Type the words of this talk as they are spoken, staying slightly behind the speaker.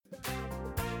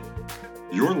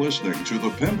You're listening to the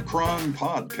Pimpcron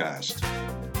Podcast.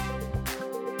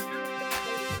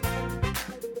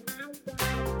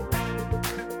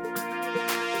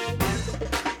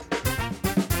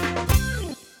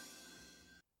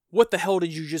 What the hell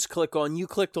did you just click on? You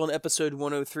clicked on episode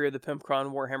 103 of the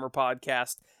Pimpcron Warhammer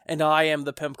Podcast, and I am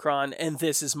the Pimpcron, and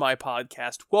this is my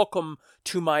podcast. Welcome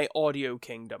to my audio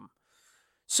kingdom.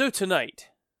 So tonight,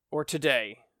 or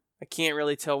today, I can't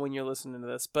really tell when you're listening to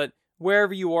this, but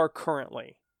wherever you are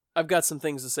currently, I've got some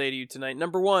things to say to you tonight.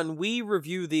 Number one, we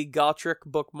review the Gotrek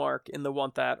bookmark in the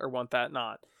Want That or Want That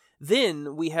Not.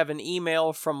 Then we have an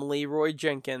email from Leroy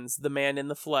Jenkins, the man in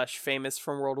the flesh, famous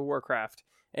from World of Warcraft.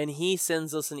 And he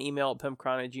sends us an email at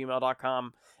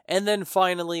pimpcron@gmail.com. And then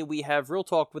finally, we have Real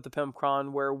Talk with the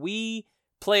Pimpcron, where we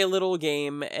play a little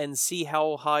game and see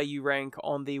how high you rank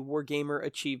on the Wargamer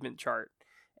achievement chart.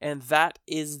 And that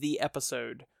is the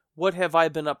episode. What have I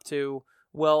been up to?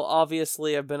 Well,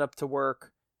 obviously, I've been up to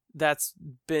work. That's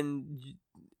been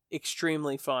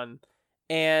extremely fun.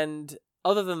 And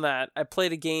other than that, I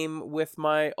played a game with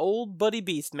my old buddy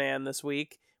Beastman this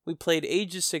week. We played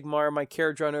Age of Sigmar, my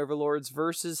Kharadron Overlords,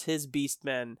 versus his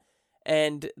Beastmen.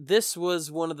 And this was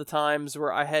one of the times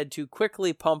where I had to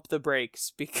quickly pump the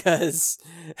brakes because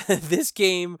this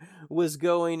game was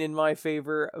going in my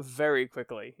favor very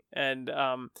quickly. And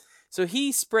so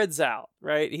he spreads out,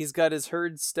 right? He's got his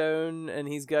Herd Stone, and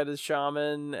he's got his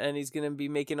Shaman, and he's going to be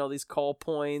making all these call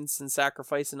points and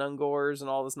sacrificing Ungors and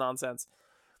all this nonsense.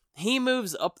 He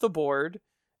moves up the board,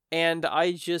 and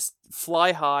I just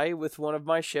fly high with one of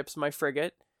my ships, my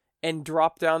frigate, and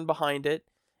drop down behind it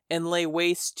and lay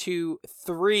waste to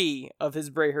 3 of his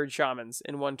Brayherd Shamans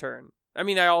in one turn. I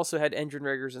mean, I also had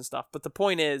Endrinriggers and stuff, but the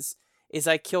point is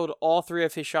I killed all 3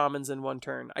 of his Shamans in one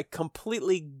turn. I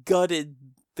completely gutted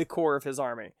the core of his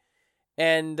army.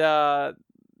 And the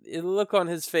look on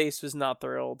his face was not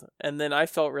thrilled. And then I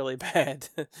felt really bad.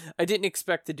 I didn't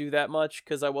expect to do that much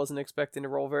because I wasn't expecting to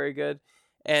roll very good.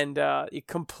 And it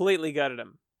completely gutted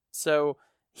him. So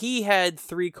he had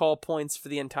 3 call points for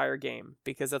the entire game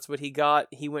because that's what he got.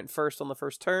 He went first on the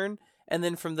first turn, and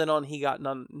then from then on he got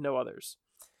no others.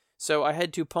 So I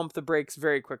had to pump the brakes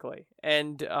very quickly.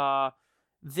 And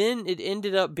then it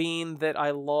ended up being that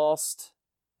I lost.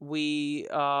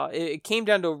 It came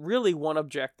down to really one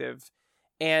objective,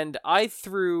 and I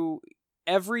threw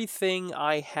everything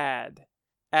I had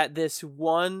at this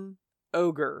one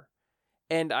ogre.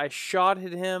 And I shot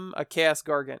at him, a Chaos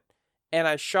Gargant. And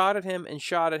I shot at him and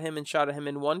shot at him and shot at him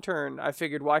in one turn. I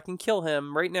figured, well, I can kill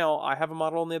him. Right now, I have a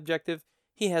model on the objective.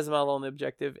 He has a model on the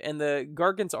objective. And the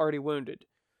Gargant's already wounded.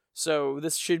 So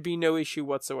this should be no issue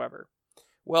whatsoever.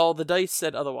 Well, the dice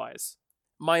said otherwise.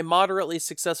 My moderately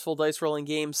successful dice rolling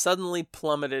game suddenly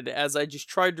plummeted as I just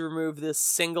tried to remove this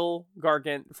single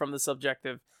Gargant from this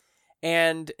objective.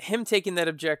 And him taking that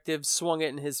objective swung it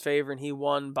in his favor, and he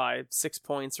won by 6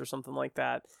 points or something like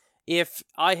that. If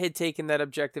I had taken that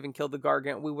objective and killed the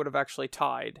Gargant, we would have actually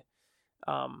tied.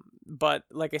 But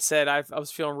like I said, I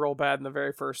was feeling real bad in the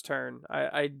very first turn.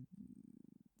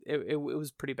 It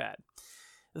was pretty bad.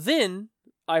 Then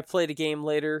I played a game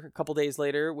later, a couple days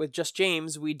later, with Just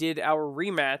James. We did our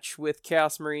rematch with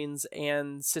Chaos Marines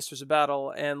and Sisters of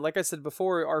Battle. And like I said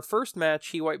before, our first match,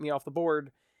 he wiped me off the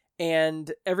board.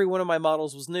 And every one of my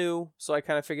models was new, so I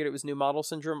kind of figured it was new model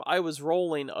syndrome. I was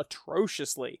rolling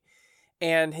atrociously,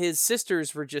 and his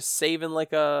sisters were just saving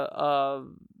like a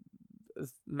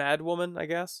mad woman, I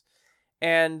guess.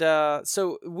 And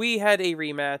so we had a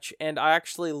rematch, and I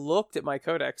actually looked at my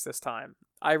codex this time.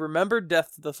 I remembered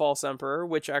Death to the False Emperor,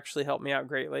 which actually helped me out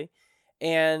greatly.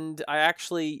 And I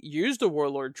actually used a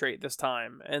Warlord trait this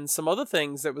time, and some other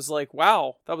things that was like,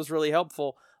 wow, that was really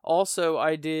helpful. Also,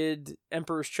 I did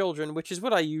Emperor's Children, which is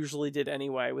what I usually did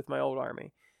anyway with my old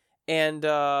army. And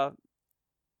that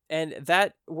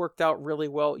worked out really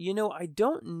well. You know, I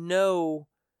don't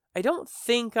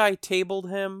think I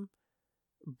tabled him,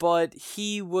 but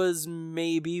he was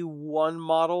maybe 1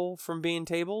 model from being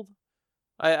tabled.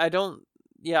 I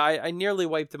nearly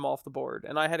wiped him off the board,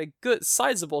 and I had a good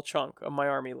sizable chunk of my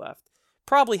army left.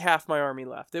 Probably half my army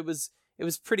left. It was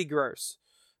pretty gross.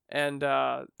 And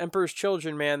Emperor's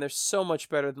Children, man, they're so much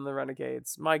better than the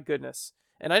Renegades. My goodness.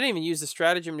 And I didn't even use the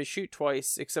stratagem to shoot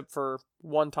twice, except for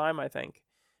one time, I think.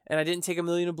 And I didn't take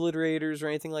 1,000,000 Obliterators or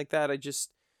anything like that.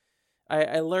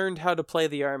 I learned how to play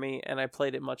the army, and I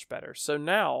played it much better. So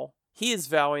now, he is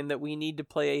vowing that we need to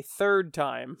play a 3rd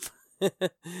time,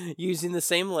 using the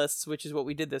same lists, which is what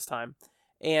we did this time.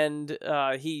 And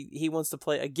he wants to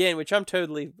play again, which I'm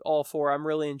totally all for. I'm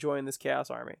really enjoying this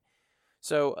Chaos Army.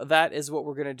 So that is what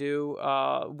we're going to do.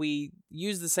 We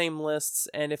use the same lists,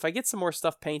 and if I get some more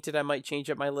stuff painted, I might change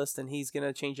up my list, and he's going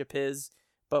to change up his.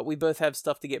 but we both have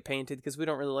stuff to get painted because we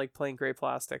don't really like playing gray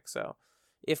plastic. So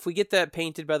if we get that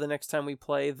painted by the next time we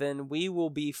play, then we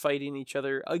will be fighting each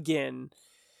other again.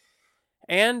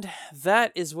 And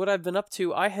that is what I've been up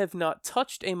to. I have not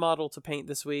touched a model to paint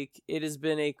this week. It has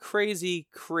been a crazy,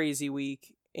 crazy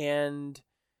week, and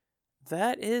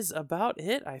that is about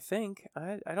it, I think.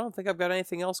 I don't think I've got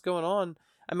anything else going on.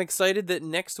 I'm excited that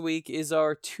next week is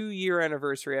our 2-year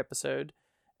anniversary episode,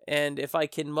 and if I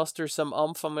can muster some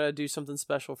oomph, I'm going to do something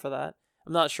special for that.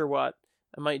 I'm not sure what.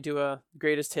 I might do a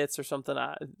greatest hits or something.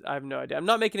 I have no idea. I'm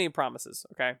not making any promises,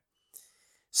 okay?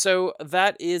 So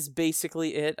that is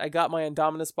basically it. I got my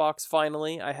Indominus box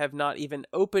finally. I have not even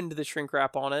opened the shrink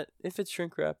wrap on it. If it's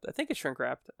shrink wrapped, I think it's shrink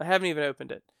wrapped. I haven't even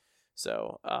opened it.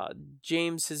 So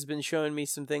James has been showing me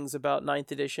some things about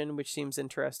 9th edition, which seems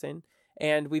interesting.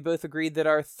 And we both agreed that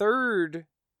our third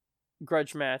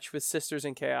grudge match with Sisters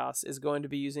in Chaos is going to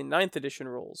be using 9th edition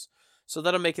rules. So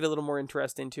that'll make it a little more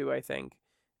interesting too, I think.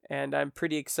 And I'm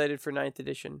pretty excited for 9th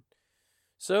edition.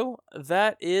 So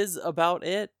that is about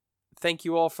it. Thank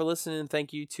you all for listening, and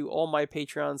thank you to all my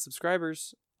Patreon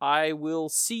subscribers. I will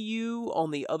see you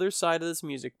on the other side of this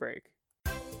music break.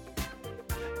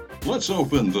 Let's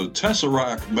open the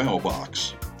Tesseract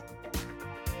mailbox.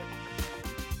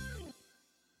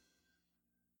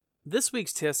 This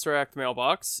week's Tesseract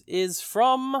mailbox is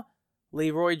from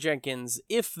Leroy Jenkins,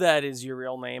 if that is your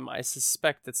real name. I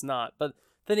suspect it's not, but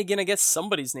then again, I guess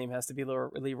somebody's name has to be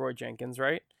Leroy Jenkins,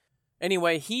 right?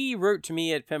 Anyway, he wrote to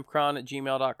me at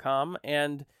pimpcron@gmail.com,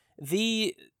 and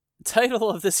the title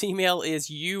of this email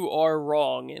is "You Are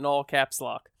Wrong" in all caps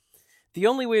lock. The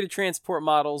only way to transport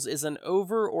models is an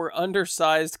over- or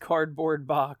undersized cardboard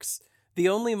box. The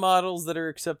only models that are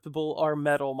acceptable are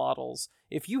metal models.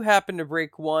 If you happen to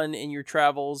break one in your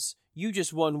travels, you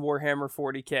just won Warhammer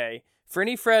 40k. For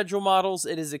any fragile models,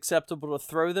 it is acceptable to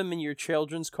throw them in your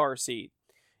children's car seat.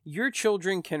 Your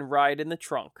children can ride in the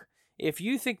trunk. If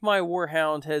you think my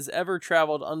Warhound has ever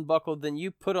traveled unbuckled, then you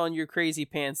put on your crazy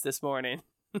pants this morning.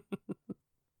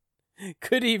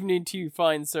 Good evening to you,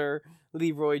 fine sir,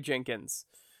 Leroy Jenkins.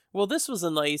 Well, this was a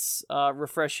nice,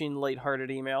 refreshing, lighthearted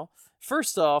email.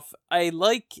 First off, I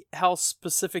like how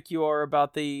specific you are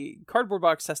about the cardboard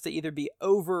box has to either be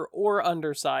over or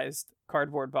undersized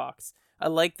cardboard box. I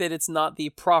like that it's not the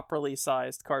properly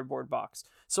sized cardboard box.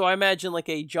 So I imagine like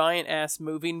a giant-ass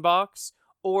moving box,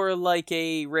 or like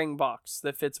a ring box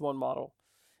that fits one model.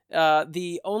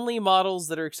 The only models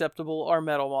that are acceptable are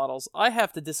metal models. I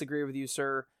have to disagree with you,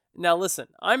 sir. Now listen,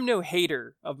 I'm no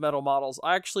hater of metal models.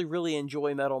 I actually really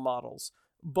enjoy metal models.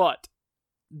 But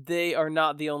they are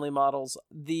not the only models.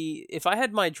 If I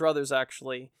had my druthers,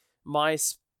 actually, my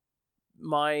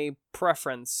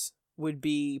preference would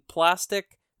be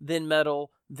plastic, then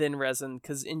metal, then resin.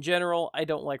 Because in general, I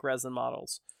don't like resin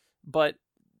models. But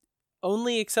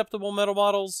only acceptable metal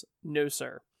models? No,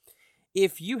 sir.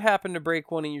 If you happen to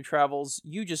break one in your travels,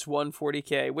 you just won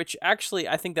 40k, which actually,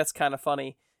 I think that's kind of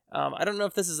funny. I don't know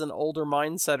if this is an older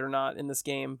mindset or not in this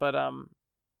game, but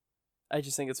I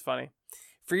just think it's funny.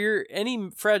 For any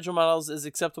fragile models, it is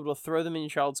acceptable to throw them in your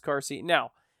child's car seat.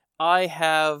 Now, I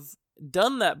have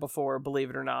done that before, believe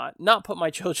it or not. Not put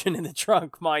my children in the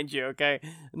trunk, mind you, okay?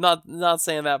 Not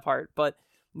saying that part, but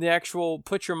the actual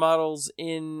put your models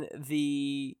in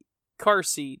the car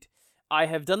seat. I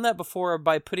have done that before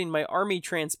by putting my army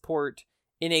transport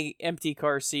in a empty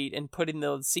car seat and putting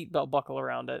the seatbelt buckle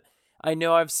around it. I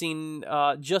know I've seen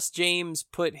Just James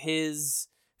put his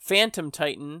Phantom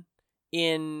Titan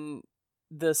in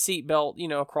the seatbelt,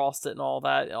 across it and all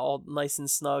that, all nice and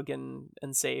snug and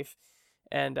safe.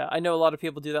 And I know a lot of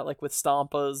people do that, like with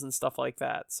Stompas and stuff like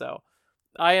that. So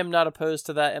I am not opposed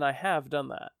to that, and I have done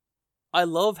that. I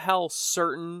love how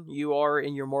certain you are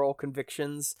in your moral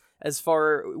convictions as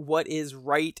far what is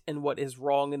right and what is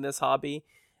wrong in this hobby.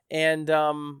 And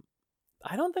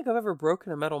I don't think I've ever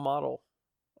broken a metal model.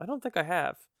 I don't think I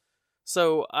have.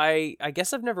 So I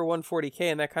guess I've never won 40k,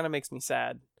 and that kind of makes me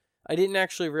sad. I didn't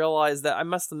actually realize that. I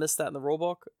must have missed that in the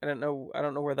rulebook. I don't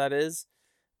know where that is.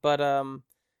 But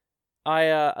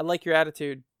I like your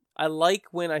attitude. I like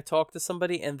when I talk to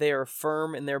somebody and they are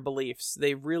firm in their beliefs.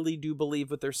 They really do believe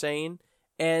what they're saying.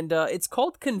 And it's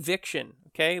called conviction,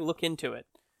 okay? Look into it.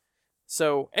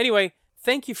 So, anyway,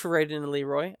 thank you for writing in,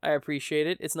 Leroy. I appreciate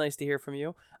it. It's nice to hear from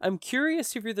you. I'm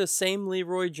curious if you're the same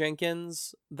Leroy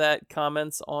Jenkins that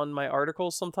comments on my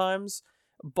articles sometimes.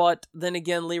 But then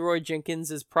again, Leroy Jenkins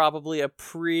is probably a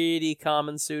pretty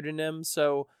common pseudonym.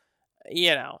 So,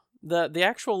 the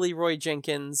actual Leroy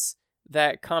Jenkins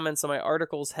that comments on my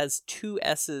articles has 2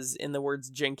 S's in the words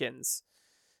Jenkins.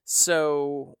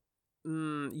 So,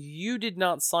 you did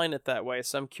not sign it that way,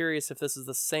 so I'm curious if this is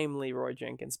the same Leroy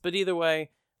Jenkins. But either way,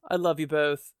 I love you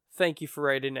both. Thank you for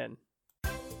writing in.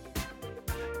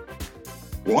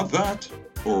 Want that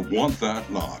or want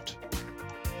that not?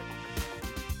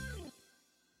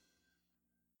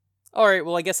 Alright,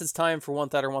 well I guess it's time for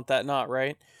Want That or Want That Not,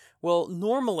 right? Well,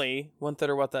 normally, Want That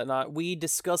or Want That Not, we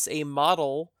discuss a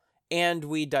model and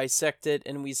we dissect it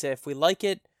and we say if we like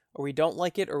it, or we don't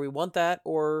like it, or we want that,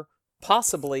 or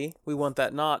possibly we want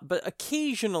that not. But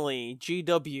occasionally,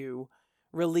 GW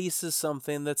releases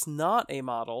something that's not a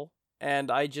model,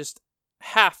 and I just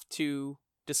have to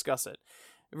discuss it.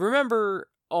 Remember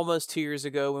almost 2 years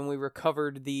ago when we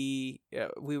reviewed the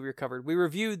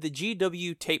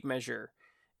GW tape measure,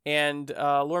 and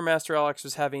Lore Master Alex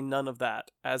was having none of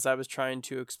that as I was trying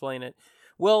to explain it.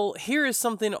 Well, here is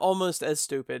something almost as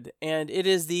stupid, and it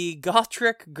is the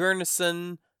Gotrek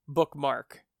Gurnison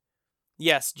bookmark.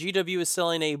 Yes, GW is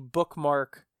selling a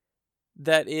bookmark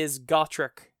that is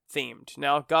Gotrek themed.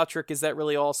 Now, Gotrek is that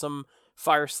really awesome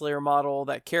Fyreslayer model,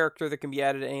 that character that can be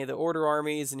added to any of the Order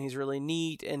armies, and he's really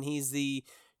neat, and he's the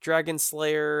Dragon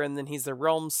Slayer, and then he's the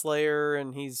Realm Slayer,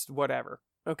 and he's whatever.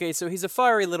 Okay, so he's a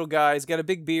fiery little guy, he's got a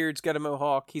big beard, he's got a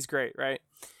mohawk, he's great, right?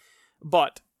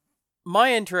 But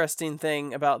my interesting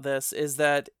thing about this is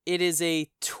that it is a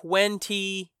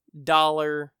 $20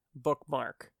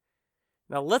 bookmark.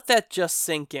 Now let that just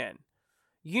sink in.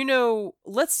 You know,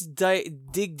 let's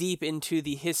dig deep into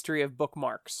the history of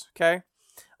bookmarks, okay?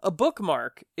 A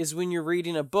bookmark is when you're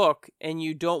reading a book and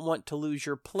you don't want to lose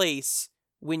your place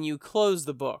when you close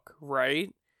the book, right?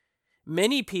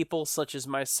 Many people, such as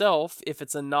myself, if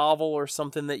it's a novel or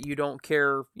something that you don't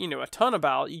care, a ton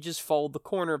about, you just fold the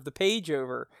corner of the page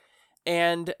over.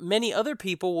 And many other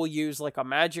people will use like a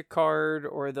magic card,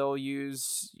 or they'll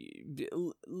use,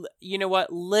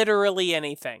 literally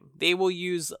anything. They will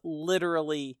use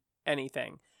literally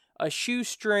anything. A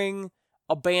shoestring,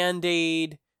 a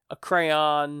Band-Aid, a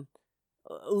crayon,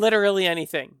 literally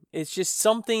anything. It's just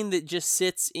something that just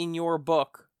sits in your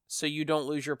book so you don't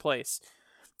lose your place.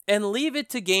 And leave it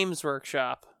to Games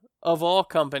Workshop, of all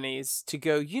companies, to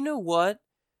go, you know what?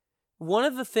 One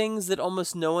of the things that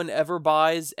almost no one ever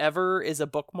buys ever is a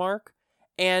bookmark.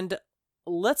 And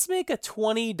let's make a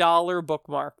 $20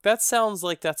 bookmark. That sounds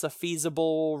like that's a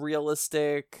feasible,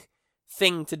 realistic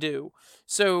thing to do.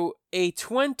 So a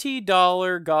 $20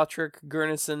 Gotrek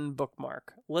Gurnison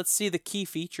bookmark. Let's see the key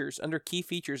features. Under key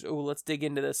features, let's dig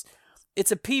into this.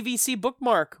 It's a PVC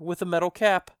bookmark with a metal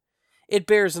cap. It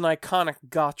bears an iconic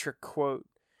Gotrek quote.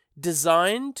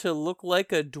 Designed to look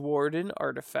like a Dwarden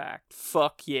artifact.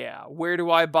 Fuck yeah. Where do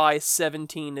I buy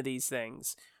 17 of these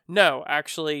things? No,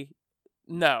 actually,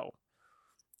 no.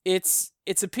 It's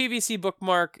a PVC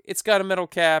bookmark. It's got a metal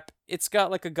cap. It's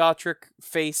got like a Gotrek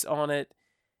face on it.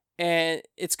 And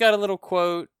it's got a little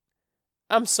quote.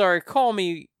 I'm sorry, call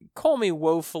me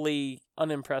woefully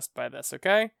unimpressed by this,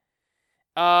 okay?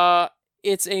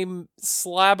 It's a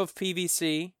slab of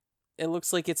PVC. It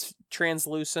looks like it's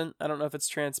translucent. I don't know if it's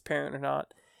transparent or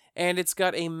not. And it's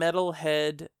got a metal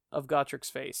head of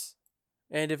Gotrek's face.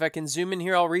 And if I can zoom in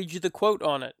here, I'll read you the quote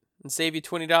on it and save you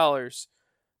 $20.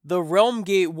 The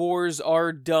Realmgate Wars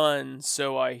are done,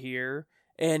 so I hear,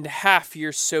 and half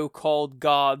your so-called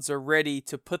gods are ready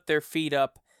to put their feet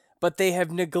up, but they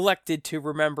have neglected to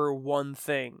remember one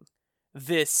thing.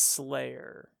 This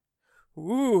Slayer.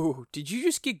 Ooh, did you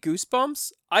just get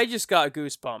goosebumps? I just got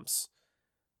goosebumps.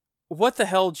 What the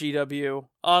hell, GW?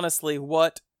 Honestly,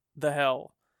 what the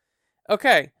hell?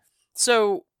 Okay,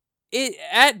 so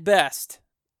at best,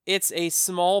 it's a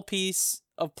small piece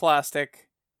of plastic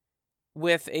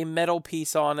with a metal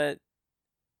piece on it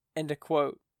and a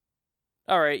quote.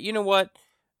 Alright, you know what?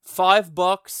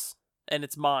 $5 and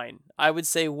it's mine. I would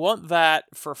say want that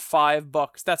for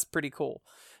 $5. That's pretty cool.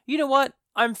 You know what?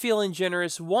 I'm feeling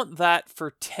generous. Want that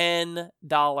for $10.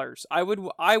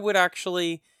 I would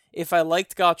actually, if I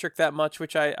liked Gotrek that much,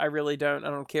 which I really don't. I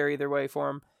don't care either way for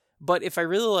him. But if I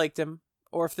really liked him,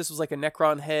 or if this was like a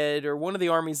Necron head or one of the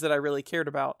armies that I really cared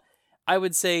about, I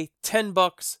would say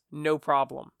 $10, no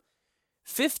problem.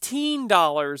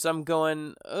 $15, I'm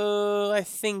going, I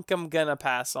think I'm gonna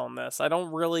pass on this. I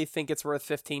don't really think it's worth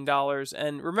 $15.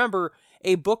 And remember,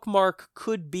 a bookmark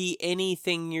could be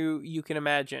anything you can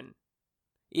imagine.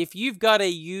 If you've got a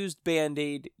used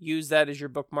Band-Aid, use that as your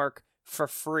bookmark for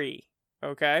free,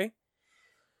 okay?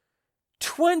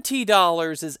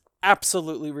 $20 is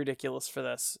absolutely ridiculous for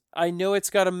this. I know it's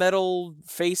got a metal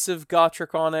face of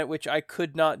Gotrek on it, which I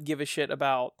could not give a shit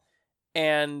about.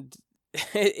 And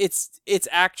it's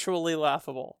actually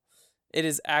laughable. It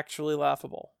is actually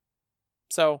laughable.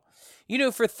 So,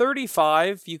 for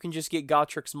 $35, you can just get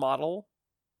Gotrek's model.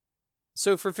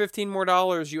 So for $15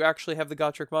 more, you actually have the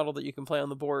Gotrek model that you can play on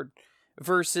the board,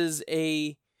 versus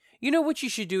a You know what you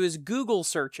should do is Google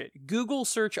search it. Google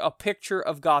search a picture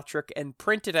of Gotrek and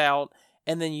print it out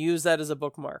and then use that as a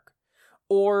bookmark.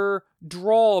 Or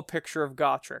draw a picture of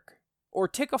Gotrek. Or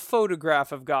take a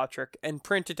photograph of Gotrek and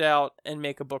print it out and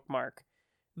make a bookmark.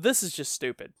 This is just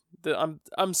stupid.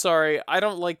 I'm sorry, I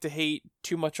don't like to hate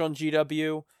too much on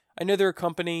GW. I know they're a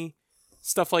company,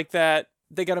 stuff like that.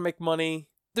 They gotta make money.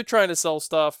 They're trying to sell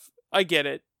stuff. I get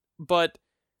it. But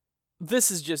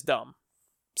this is just dumb.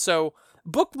 So,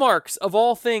 bookmarks, of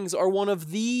all things, are one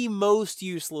of the most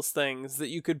useless things that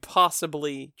you could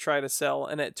possibly try to sell.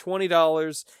 And at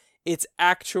 $20, it's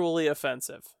actually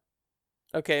offensive.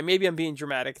 Okay, maybe I'm being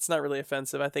dramatic. It's not really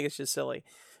offensive. I think it's just silly.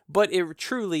 But it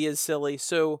truly is silly.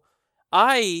 So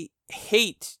I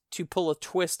hate to pull a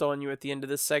twist on you at the end of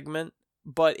this segment,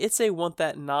 but it's a want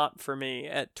that not for me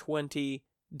at $20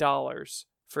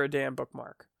 for a damn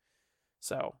bookmark.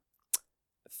 So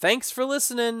thanks for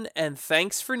listening, and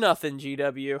thanks for nothing,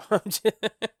 GW.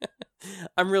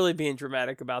 I'm really being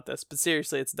dramatic about this, but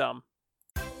seriously, it's dumb.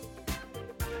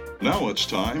 Now it's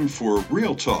time for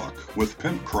Real Talk with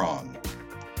Pimpcron.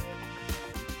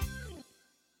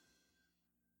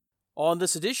 On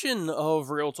this edition of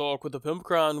Real Talk with the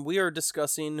Pimpcron, we are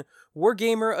discussing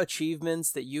Wargamer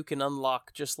achievements that you can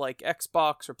unlock, just like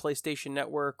Xbox or PlayStation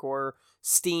Network or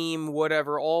Steam,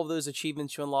 whatever, all of those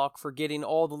achievements you unlock for getting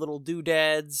all the little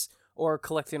doodads, or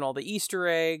collecting all the Easter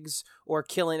eggs, or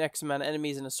killing X amount of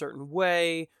enemies in a certain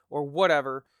way, or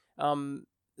whatever.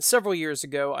 Several years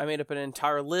ago, I made up an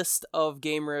entire list of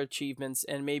gamer achievements,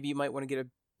 and maybe you might want to get a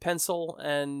pencil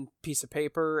and piece of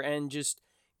paper and just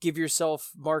give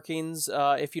yourself markings.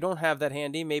 If you don't have that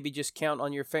handy, maybe just count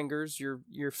on your fingers,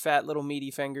 your fat little meaty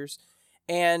fingers.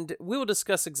 And we will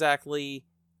discuss exactly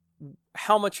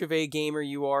how much of a gamer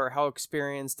you are, how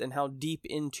experienced, and how deep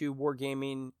into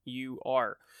wargaming you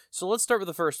are. So let's start with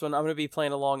the first one. I'm going to be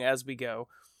playing along as we go.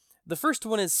 The first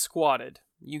one is Squatted.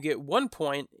 You get 1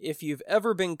 point if you've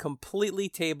ever been completely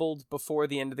tabled before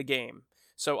the end of the game.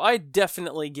 So I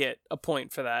definitely get a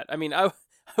point for that. I mean, I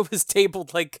was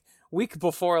tabled like week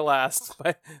before last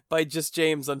by just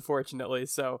James, unfortunately.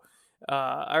 So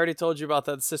I already told you about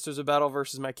that Sisters of Battle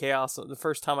versus my Chaos. The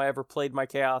first time I ever played my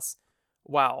Chaos.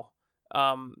 Wow.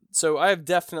 So I've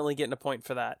definitely getting a point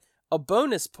for that. A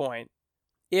bonus point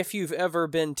if you've ever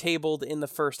been tabled in the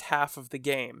first half of the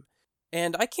game.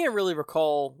 And I can't really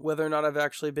recall whether or not I've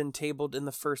actually been tabled in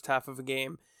the first half of a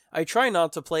game. I try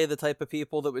not to play the type of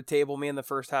people that would table me in the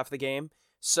first half of the game.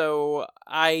 So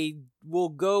I will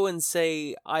go and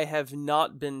say I have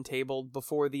not been tabled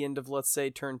before the end of, let's say,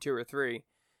 turn 2 or 3.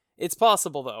 It's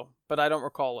possible, though, but I don't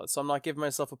recall it, so I'm not giving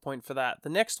myself a point for that. The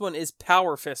next one is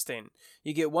Power Fisting.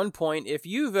 You get 1 point if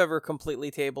you've ever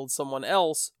completely tabled someone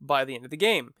else by the end of the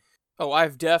game. Oh,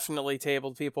 I've definitely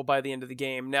tabled people by the end of the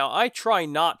game. Now, I try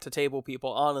not to table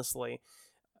people, honestly.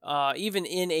 Even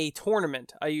in a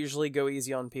tournament, I usually go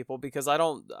easy on people because I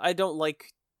don't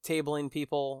like tabling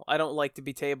people. I don't like to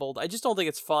be tabled. I just don't think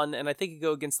it's fun, and I think it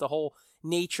go against the whole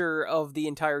nature of the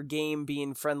entire game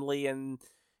being friendly and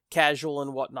casual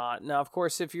and whatnot. Now, of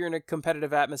course, if you're in a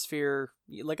competitive atmosphere,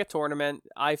 like a tournament,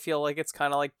 I feel like it's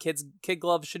kind of like kid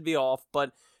gloves should be off,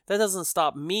 but that doesn't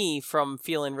stop me from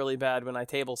feeling really bad when I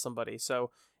table somebody. So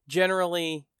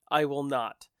generally, I will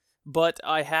not. But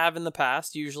I have in the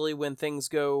past, usually when things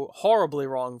go horribly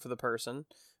wrong for the person,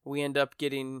 we end up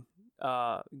getting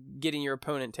your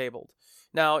opponent tabled.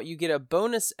 Now, you get a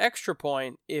bonus extra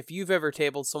point if you've ever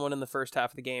tabled someone in the first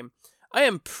half of the game. I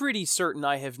am pretty certain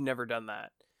I have never done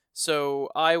that. So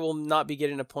I will not be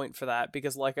getting a point for that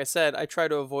because, like I said, I try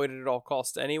to avoid it at all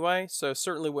costs anyway, so it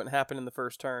certainly wouldn't happen in the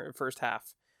first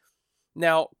half.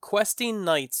 Now, Questing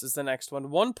Knights is the next one.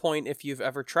 1 point if you've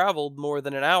ever traveled more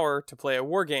than an hour to play a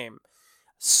war game.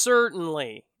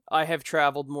 Certainly, I have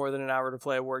traveled more than an hour to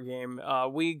play a war game.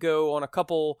 We go on a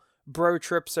couple bro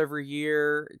trips every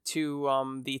year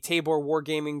to the Tabor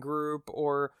Wargaming group,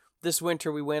 or this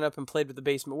winter we went up and played with the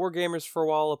Basement Wargamers for a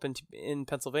while up in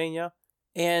Pennsylvania.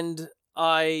 And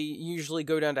I usually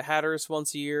go down to Hatteras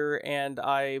once a year, and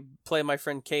I play my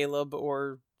friend Caleb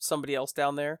or somebody else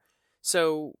down there.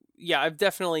 So, yeah, I've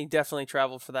definitely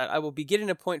traveled for that. I will be getting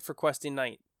a point for Questing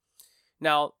Knight.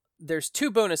 Now, there's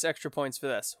 2 bonus extra points for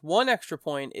this. 1 extra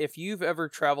point if you've ever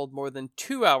traveled more than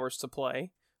 2 hours to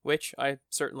play, which I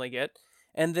certainly get.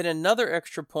 And then another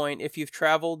extra point if you've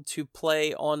traveled to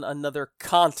play on another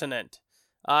continent.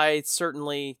 I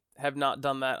certainly have not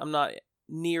done that. I'm not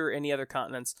near any other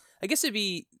continents. I guess it'd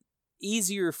be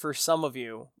easier for some of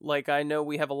you. Like, I know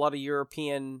we have a lot of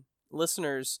European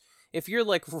listeners. If you're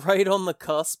like right on the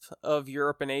cusp of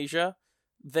Europe and Asia,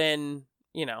 then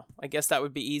I guess that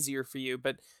would be easier for you,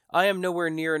 but I am nowhere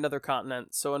near another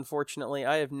continent, so unfortunately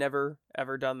I have never,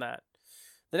 ever done that.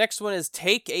 The next one is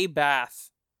take a bath.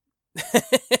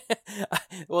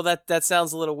 Well, that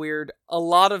sounds a little weird. A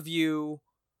lot of you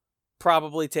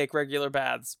probably take regular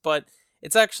baths, but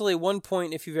it's actually 1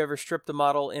 point if you've ever stripped a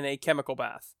model in a chemical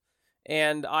bath.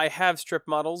 And I have stripped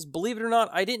models. Believe it or not,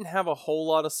 I didn't have a whole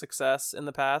lot of success in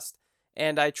the past,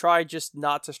 and I try just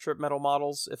not to strip metal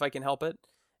models if I can help it.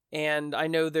 And I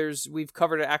know we've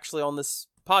covered it actually on this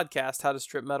podcast, how to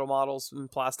strip metal models and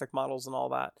plastic models and all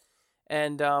that.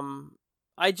 And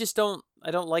I don't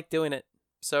like doing it.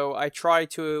 So I try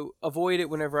to avoid it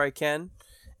whenever I can.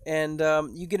 And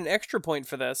you get an extra point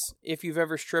for this if you've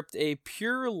ever stripped a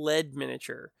pure lead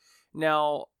miniature.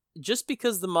 Now, just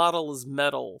because the model is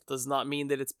metal does not mean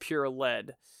that it's pure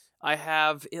lead. I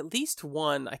have at least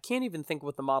one, I can't even think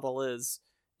what the model is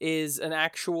an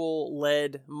actual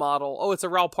lead model. Oh, it's a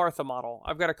Ral Partha model.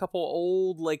 I've got a couple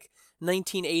old,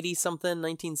 1980-something,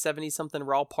 1970-something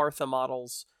Ral Partha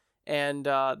models. And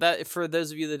that, for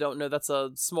those of you that don't know, that's a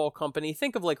small company.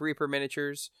 Think of Reaper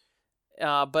Miniatures.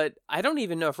 But I don't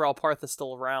even know if Ral Partha is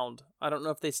still around. I don't know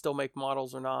if they still make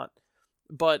models or not.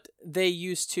 But they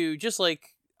used to, just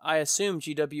like I assume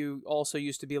GW also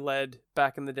used to be lead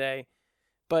back in the day.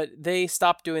 But they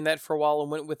stopped doing that for a while and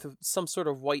went with some sort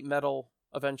of white metal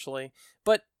eventually.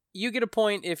 But you get a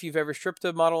point if you've ever stripped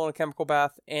a model in a chemical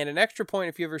bath, and an extra point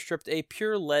if you ever stripped a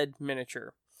pure lead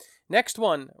miniature. Next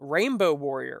one, Rainbow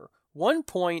Warrior. 1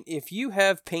 point if you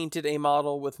have painted a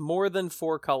model with more than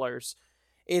 4 colors.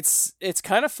 It's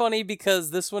kind of funny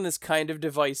because this one is kind of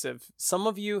divisive. Some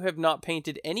of you have not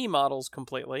painted any models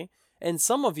completely, and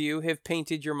some of you have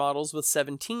painted your models with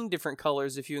 17 different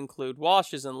colors if you include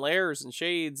washes and layers and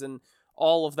shades and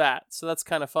all of that. So that's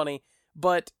kind of funny.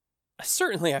 But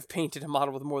certainly I've painted a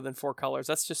model with more than 4 colors.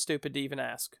 That's just stupid to even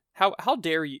ask. How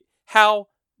dare you? How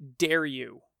dare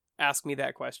you ask me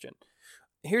that question?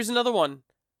 Here's another one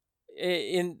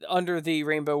under the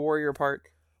Rainbow Warrior part.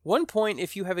 1 point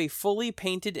if you have a fully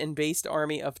painted and based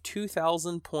army of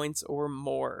 2,000 points or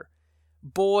more.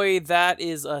 Boy, that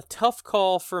is a tough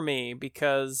call for me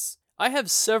because I have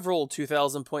several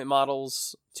 2,000 point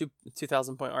models,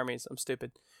 2,000 point armies, I'm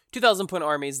stupid, 2,000 point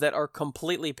armies that are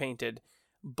completely painted,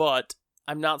 but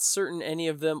I'm not certain any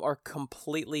of them are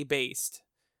completely based.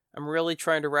 I'm really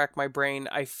trying to rack my brain.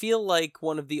 I feel like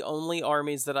one of the only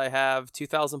armies that I have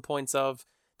 2,000 points of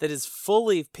that is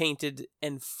fully painted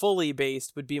and fully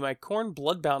based would be my Khorne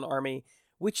Bloodbound army,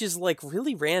 which is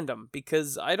really random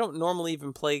because I don't normally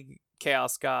even play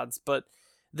Chaos Gods, but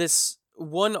this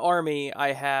one army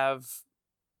I have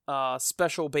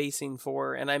special basing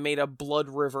for, and I made a Blood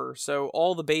River. So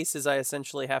all the bases I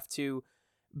essentially have to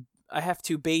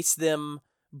base them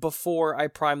before I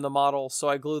prime the model, so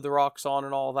I glue the rocks on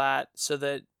and all that so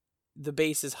that the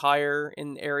base is higher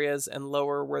in areas and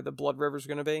lower where the Blood River is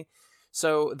going to be.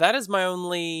 So that is my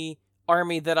only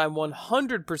army that I'm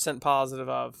 100% positive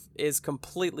of is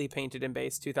completely painted and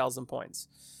based, 2,000 points.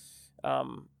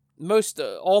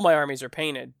 All my armies are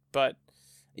painted, but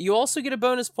you also get a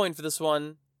bonus point for this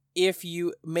one if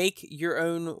you make your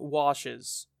own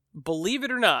washes. Believe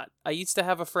it or not, I used to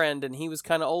have a friend and he was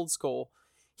kind of old school.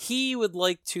 He would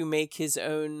like to make his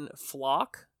own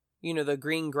flock, the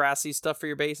green grassy stuff for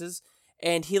your bases,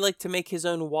 and he liked to make his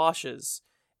own washes.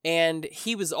 And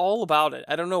he was all about it.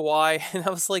 I don't know why. And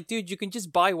I was like, dude, you can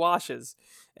just buy washes.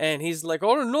 And he's like,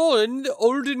 oh no, in the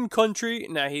olden country.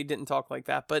 No, he didn't talk like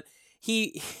that. But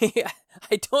he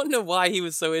I don't know why he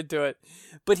was so into it.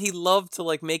 But he loved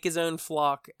to make his own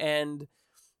flock. And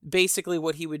basically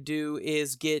what he would do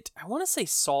is get, I want to say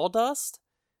sawdust.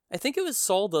 I think it was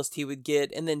sawdust he would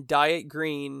get and then dye it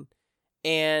green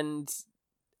and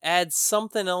add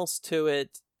something else to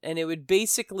it. And it would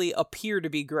basically appear to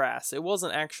be grass. It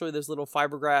wasn't actually those little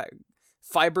fiberglass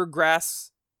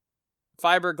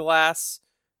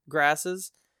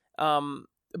grasses.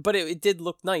 But it did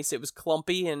look nice. It was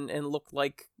clumpy and looked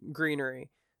like greenery.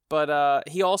 But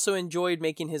he also enjoyed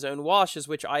making his own washes,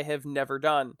 which I have never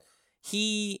done.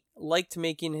 He liked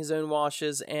making his own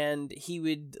washes, and he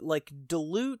would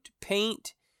dilute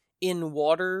paint in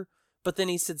water. But then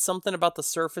he said something about the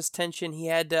surface tension.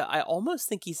 I almost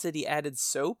think he said he added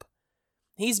soap.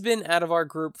 He's been out of our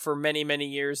group for many, many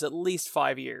years, at least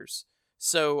 5 years.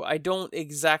 So I don't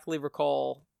exactly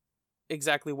recall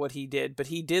exactly what he did, but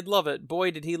he did love it.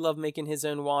 Boy, did he love making his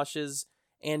own washes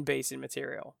and basing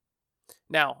material.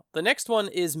 Now, the next one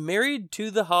is Married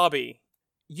to the Hobby.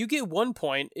 You get 1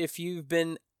 point if you've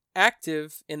been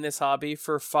active in this hobby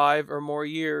for 5 or more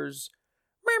years.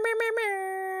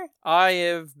 I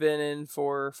have been in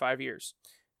for 5 years.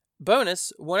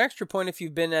 Bonus, 1 extra point if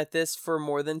you've been at this for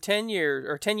more than 10 years,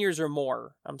 or 10 years or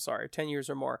more. I'm sorry, 10 years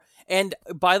or more. And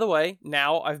by the way,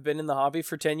 now I've been in the hobby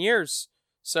for 10 years.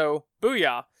 So,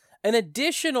 booyah. An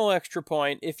additional extra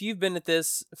point if you've been at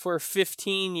this for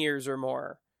 15 years or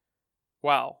more.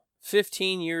 Wow.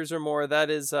 15 years or more. That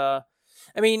is, I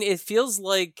mean, it feels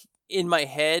like in my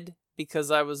head,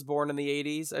 because I was born in the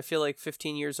 80s, I feel like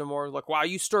 15 years or more, like, wow,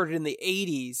 you started in the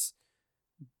 80s.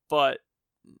 But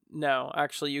no,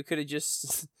 actually, you could have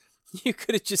just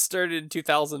started in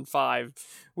 2005,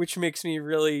 which makes me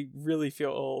really, really feel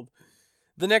old.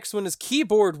 The next one is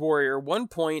Keyboard Warrior. 1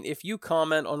 point if you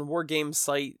comment on Wargames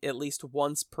site at least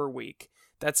once per week.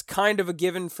 That's kind of a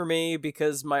given for me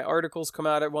because my articles come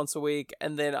out at once a week,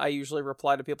 and then I usually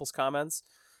reply to people's comments,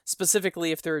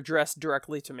 specifically if they're addressed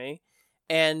directly to me.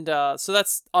 And so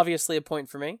that's obviously a point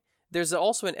for me. There's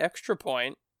also an extra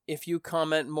point if you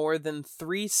comment more than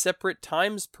 3 separate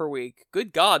times per week.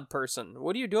 Good God, person.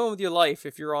 What are you doing with your life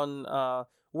if you're on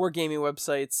wargaming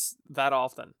websites that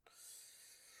often?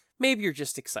 Maybe you're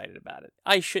just excited about it.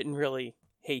 I shouldn't really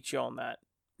hate you on that.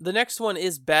 The next one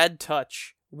is Bad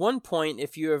Touch. 1 point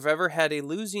if you have ever had a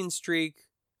losing streak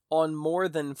on more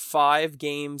than 5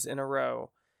 games in a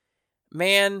row.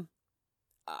 Man,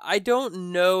 I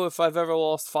don't know if I've ever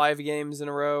lost 5 games in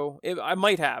a row. I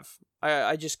might have.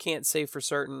 I just can't say for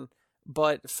certain.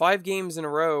 But 5 games in a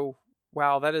row,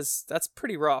 wow, that's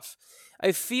pretty rough.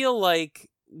 I feel like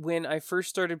when I first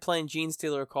started playing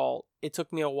Genestealer Cult, it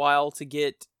took me a while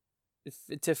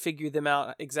to figure them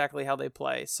out exactly how they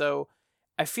play. So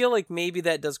I feel like maybe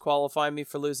that does qualify me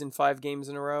for losing 5 games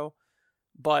in a row.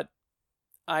 But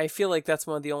I feel like that's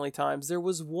one of the only times. There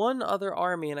was one other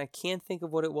army, and I can't think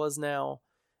of what it was now,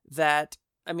 that,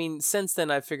 I mean, since then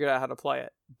I've figured out how to play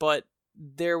it. But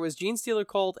there was Genestealer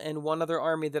Cult and one other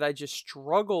army that I just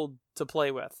struggled to play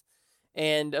with.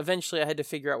 And eventually I had to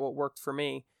figure out what worked for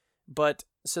me. But,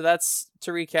 so that's,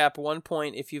 to recap, 1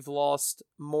 point if you've lost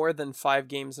more than 5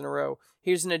 games in a row.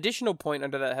 Here's an additional point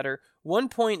under that header. 1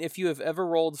 point if you have ever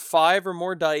rolled 5 or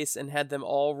more dice and had them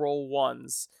all roll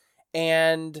 1s.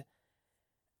 And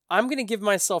I'm going to give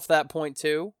myself that point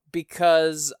too,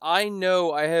 because I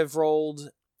know I have rolled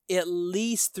at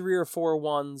least 3 or 4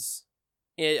 1s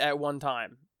at one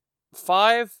time.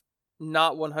 5,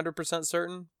 not 100%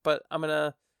 certain, but I'm going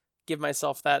to give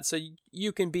myself that, so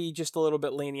you can be just a little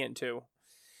bit lenient too.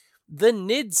 The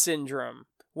Nid Syndrome.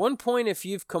 1 point if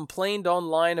you've complained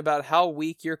online about how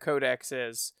weak your codex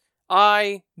is.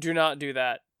 I do not do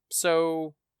that,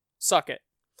 so suck it.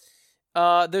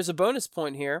 There's a bonus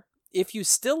point here. If you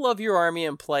still love your army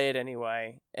and play it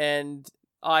anyway, and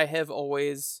I have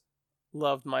always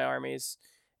loved my armies,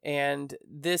 and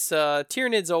this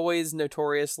Tyranids always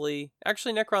notoriously,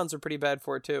 actually Necrons are pretty bad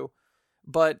for it too,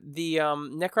 but the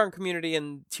Necron community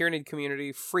and Tyranid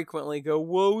community frequently go,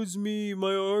 woe is me,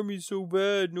 my army's so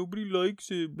bad, nobody likes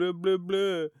it, blah blah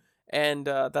blah, and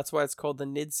that's why it's called the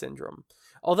Nid Syndrome.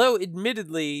 Although,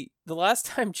 admittedly, the last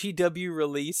time GW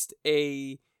released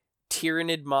a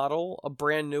Tyranid model, a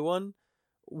brand new one,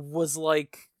 was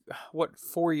like,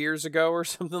 4 years ago or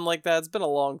something like that? It's been a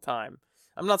long time.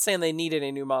 I'm not saying they need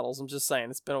any new models, I'm just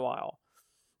saying it's been a while.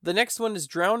 The next one is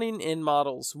Drowning in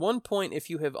Models. 1 point if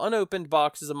you have unopened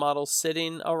boxes of models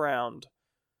sitting around.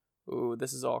 Ooh,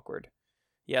 this is awkward.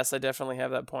 Yes, I definitely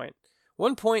have that point.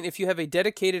 1 point if you have a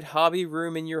dedicated hobby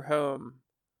room in your home.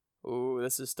 Ooh,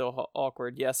 this is still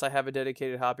awkward. Yes, I have a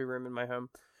dedicated hobby room in my home.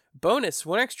 Bonus,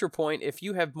 1 extra point if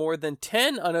you have more than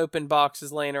 10 unopened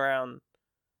boxes laying around.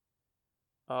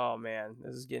 Oh man,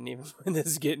 this is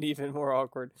getting even more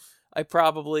awkward. I'm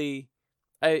pretty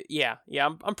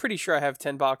sure I have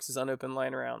 10 boxes unopened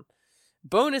lying around.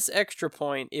 Bonus extra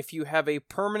point if you have a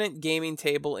permanent gaming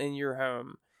table in your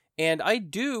home. And I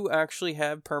do actually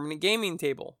have permanent gaming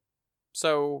table.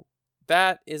 So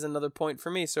that is another point for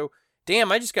me. So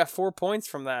damn, I just got 4 points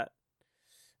from that.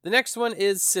 The next one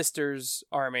is Sisters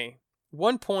Army.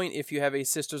 1 point if you have a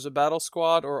Sisters of Battle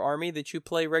squad or army that you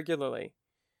play regularly.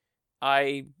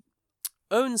 I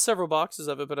own several boxes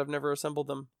of it, but I've never assembled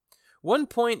them. 1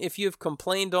 point if you have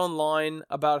complained online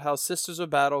about how Sisters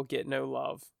of Battle get no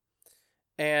love.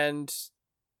 And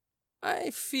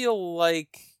I feel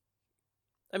like,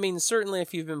 I mean, certainly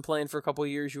if you've been playing for a couple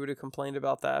years, you would have complained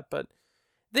about that, but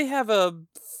they have a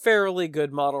fairly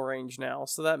good model range now,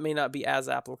 so that may not be as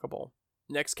applicable.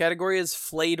 Next category is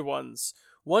Flayed Ones.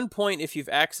 1 point if you've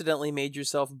accidentally made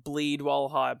yourself bleed while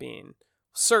hobbying.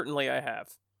 Certainly I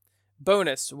have.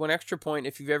 Bonus, 1 extra point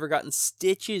if you've ever gotten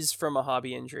stitches from a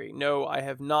hobby injury. No, I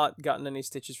have not gotten any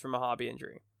stitches from a hobby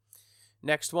injury.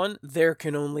 Next one, There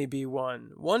Can Only Be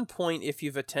One. 1 point if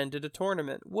you've attended a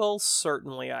tournament. Well,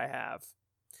 certainly I have.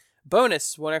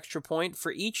 Bonus, 1 extra point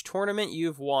for each tournament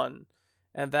you've won.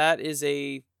 And that is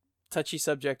a touchy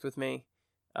subject with me.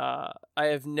 I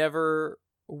have never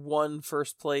won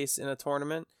first place in a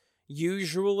tournament.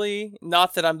 Usually,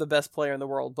 not that I'm the best player in the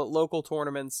world, but local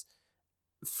tournaments,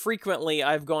 frequently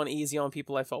I've gone easy on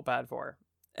people I felt bad for.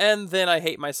 And then I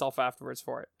hate myself afterwards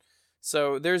for it.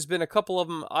 So there's been a couple of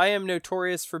them. I am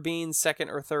notorious for being second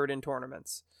or third in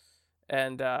tournaments.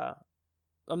 And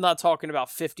I'm not talking about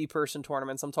 50-person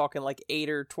tournaments. I'm talking like 8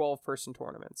 or 12-person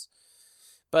tournaments.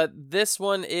 But this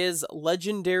one is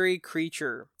Legendary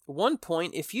Creature. 1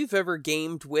 point if you've ever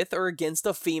gamed with or against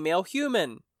a female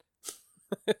human.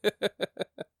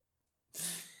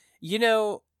 You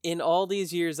know, in all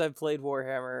these years I've played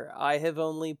Warhammer, I have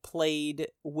only played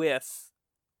with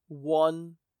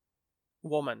one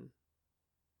woman.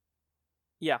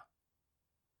 Yeah.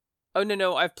 Oh,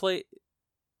 no,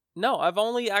 I've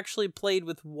only actually played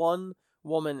with one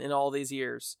woman in all these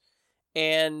years.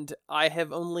 And I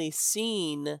have only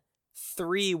seen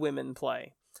 3 women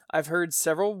play. I've heard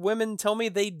several women tell me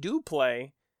they do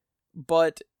play,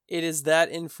 but it is that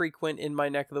infrequent in my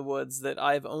neck of the woods that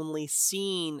I've only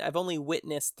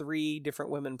witnessed 3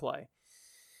 different women play.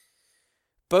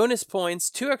 Bonus points,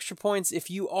 2 extra points if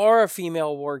you are a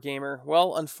female wargamer.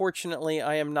 Well, unfortunately,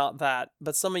 I am not that,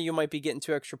 but some of you might be getting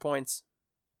 2 extra points.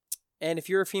 And if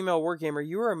you're a female wargamer,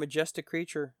 you are a majestic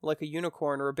creature, like a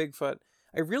unicorn or a Bigfoot.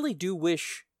 I really do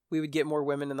wish we would get more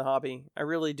women in the hobby. I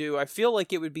really do. I feel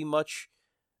like it would be much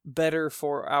better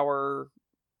for our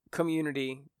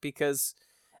community because,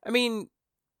 I mean,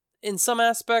 in some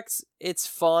aspects, it's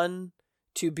fun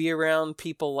to be around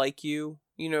people like you,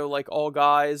 like all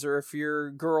guys, or if you're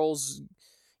girls,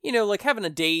 like having a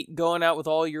date, going out with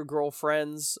all your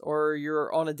girlfriends, or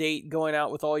you're on a date going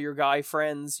out with all your guy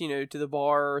friends, to the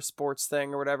bar or a sports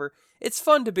thing or whatever. It's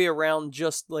fun to be around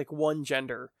just like one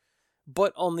gender.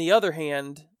 But on the other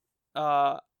hand,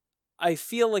 I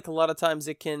feel like a lot of times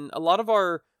a lot of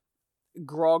our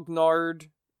grognard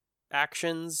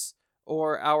actions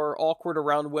or our awkward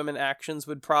around women actions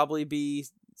would probably be,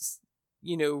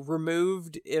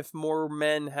 removed if more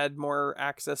men had more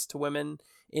access to women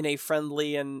in a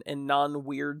friendly and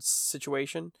non-weird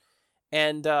situation.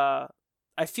 And I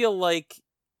feel like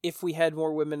if we had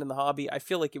more women in the hobby, I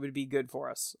feel like it would be good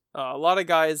for us. A lot of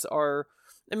guys are,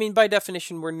 by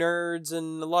definition, we're nerds,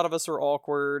 and a lot of us are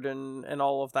awkward and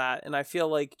all of that. And I feel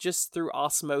like just through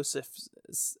osmosis,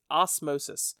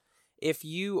 if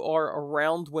you are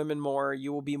around women more,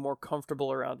 you will be more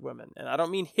comfortable around women. And I don't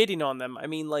mean hitting on them. I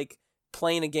mean like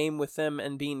playing a game with them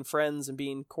and being friends and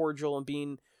being cordial and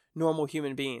being normal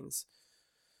human beings.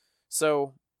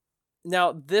 So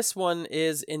now this one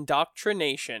is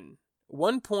Indoctrination.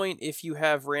 1 point if you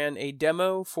have ran a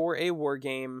demo for a war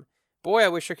game. Boy, I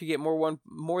wish I could get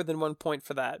more than 1 point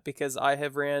for that, because I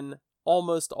have ran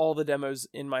almost all the demos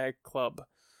in my club.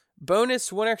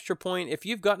 Bonus, 1 extra point if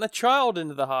you've gotten a child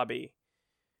into the hobby.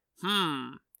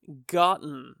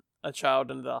 Gotten a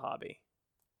child into the hobby.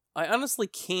 I honestly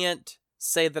can't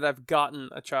say that I've gotten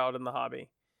a child in the hobby.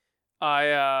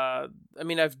 I've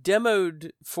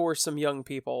demoed for some young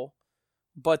people,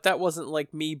 but that wasn't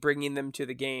like me bringing them to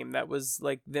the game. That was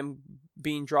like them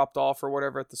being dropped off or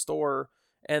whatever at the store,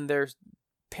 and their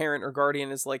parent or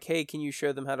guardian is like, hey, can you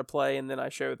show them how to play? And then I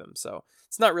show them. So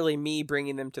it's not really me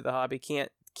bringing them to the hobby. Can't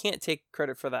take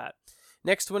credit for that.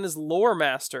 Next one is Lore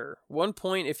Master. 1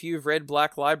 point if you've read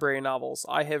Black Library novels.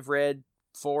 I have read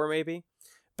 4 maybe.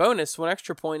 Bonus, 1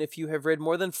 extra point if you have read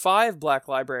more than 5 Black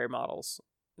Library novels.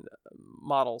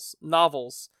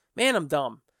 Man, I'm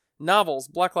dumb. Novels,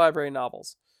 Black Library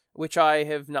novels, which I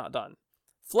have not done.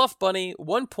 Fluff Bunny,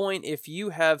 1 point if you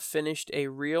have finished a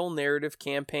real narrative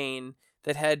campaign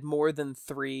that had more than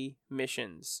 3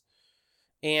 missions.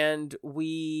 And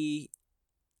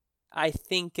I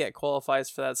think it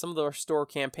qualifies for that. Some of our store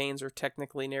campaigns are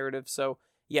technically narrative, so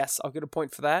yes, I'll get a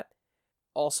point for that.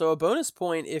 Also, a bonus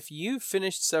point if you've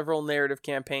finished several narrative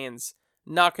campaigns.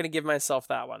 Not going to give myself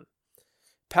that one.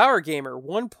 Power Gamer,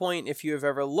 1 point if you have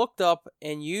ever looked up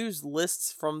and used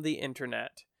lists from the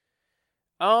internet.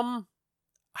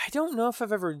 I don't know if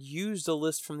I've ever used a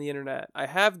list from the internet. I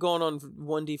have gone on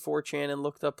 1D4chan and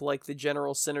looked up like the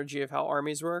general synergy of how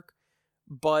armies work,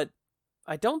 but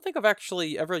I don't think I've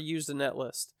actually ever used a net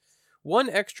list. 1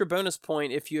 extra bonus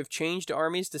point if you have changed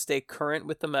armies to stay current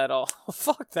with the meta.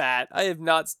 Fuck that. I have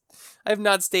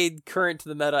not stayed current to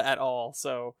the meta at all,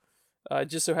 so it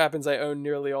just so happens I own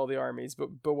nearly all the armies,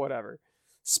 but whatever.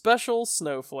 Special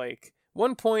Snowflake.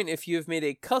 1 point if you have made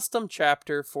a custom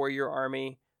chapter for your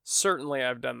army. Certainly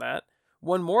I've done that.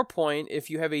 1 more point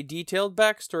if you have a detailed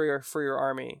backstory for your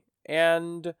army.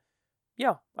 And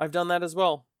yeah, I've done that as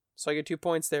well. So I get 2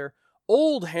 points there.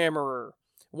 Old Hammerer.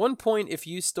 1 point if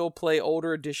you still play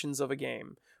older editions of a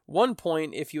game. 1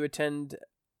 point if you attend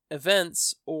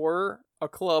events or a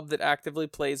club that actively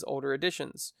plays older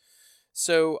editions.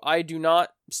 So I do not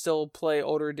still play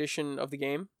older edition of the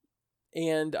game,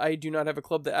 and I do not have a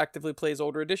club that actively plays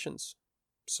older editions.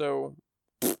 So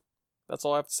that's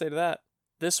all I have to say to that.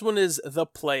 This one is The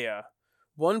Playa.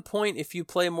 1 point if you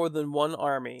play more than one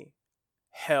army.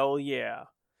 Hell yeah.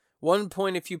 1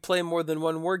 point if you play more than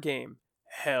one war game.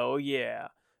 Hell yeah.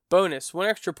 Bonus, 1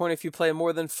 extra point if you play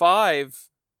more than 5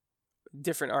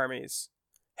 different armies.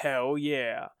 Hell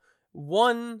yeah.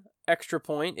 1 extra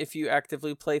point if you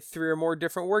actively play 3 or more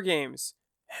different war games.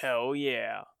 Hell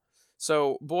yeah.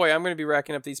 So, boy, I'm going to be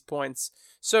racking up these points.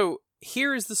 So,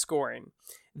 here is the scoring.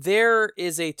 There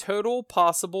is a total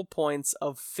possible points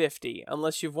of 50,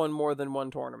 unless you've won more than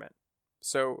one tournament.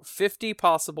 So, 50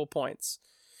 possible points.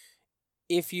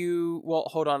 If you... Well,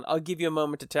 hold on. I'll give you a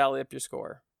moment to tally up your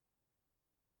score.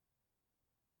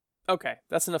 Okay,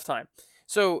 that's enough time.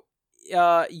 So,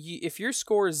 if your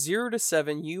score is 0 to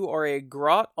 7, you are a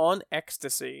grot on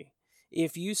ecstasy.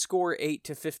 If you score 8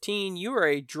 to 15, you are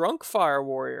a drunk fire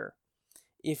warrior.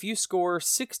 If you score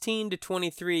 16 to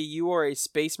 23, you are a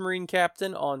space marine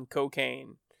captain on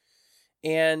cocaine.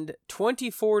 And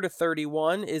 24 to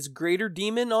 31 is greater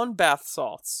demon on bath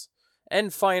salts.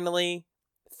 And finally,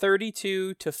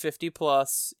 32 to 50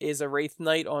 plus is a wraith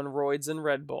knight on roids and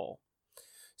Red Bull.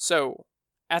 So,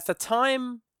 at the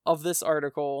time of this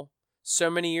article, so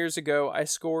many years ago, I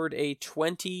scored a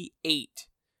 28,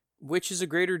 which is a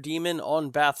greater demon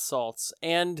on bath salts.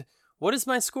 And what is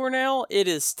my score now? It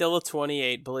is still a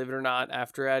 28, believe it or not.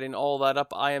 After adding all that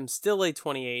up, I am still a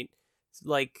 28,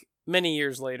 like many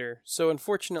years later. So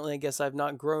unfortunately, I guess I've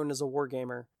not grown as a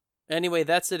wargamer. Anyway,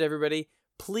 that's it, everybody.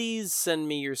 Please send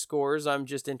me your scores. I'm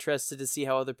just interested to see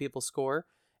how other people score.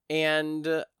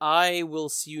 And I will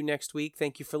see you next week.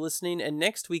 Thank you for listening. And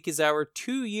next week is our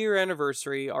 2-year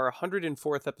anniversary, our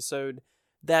 104th episode.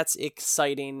 That's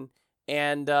exciting.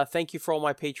 And thank you for all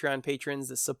my Patreon patrons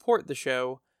that support the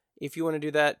show. If you want to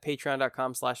do that,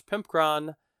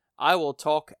 patreon.com/pimpcron. I will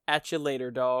talk at you later,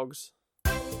 dogs.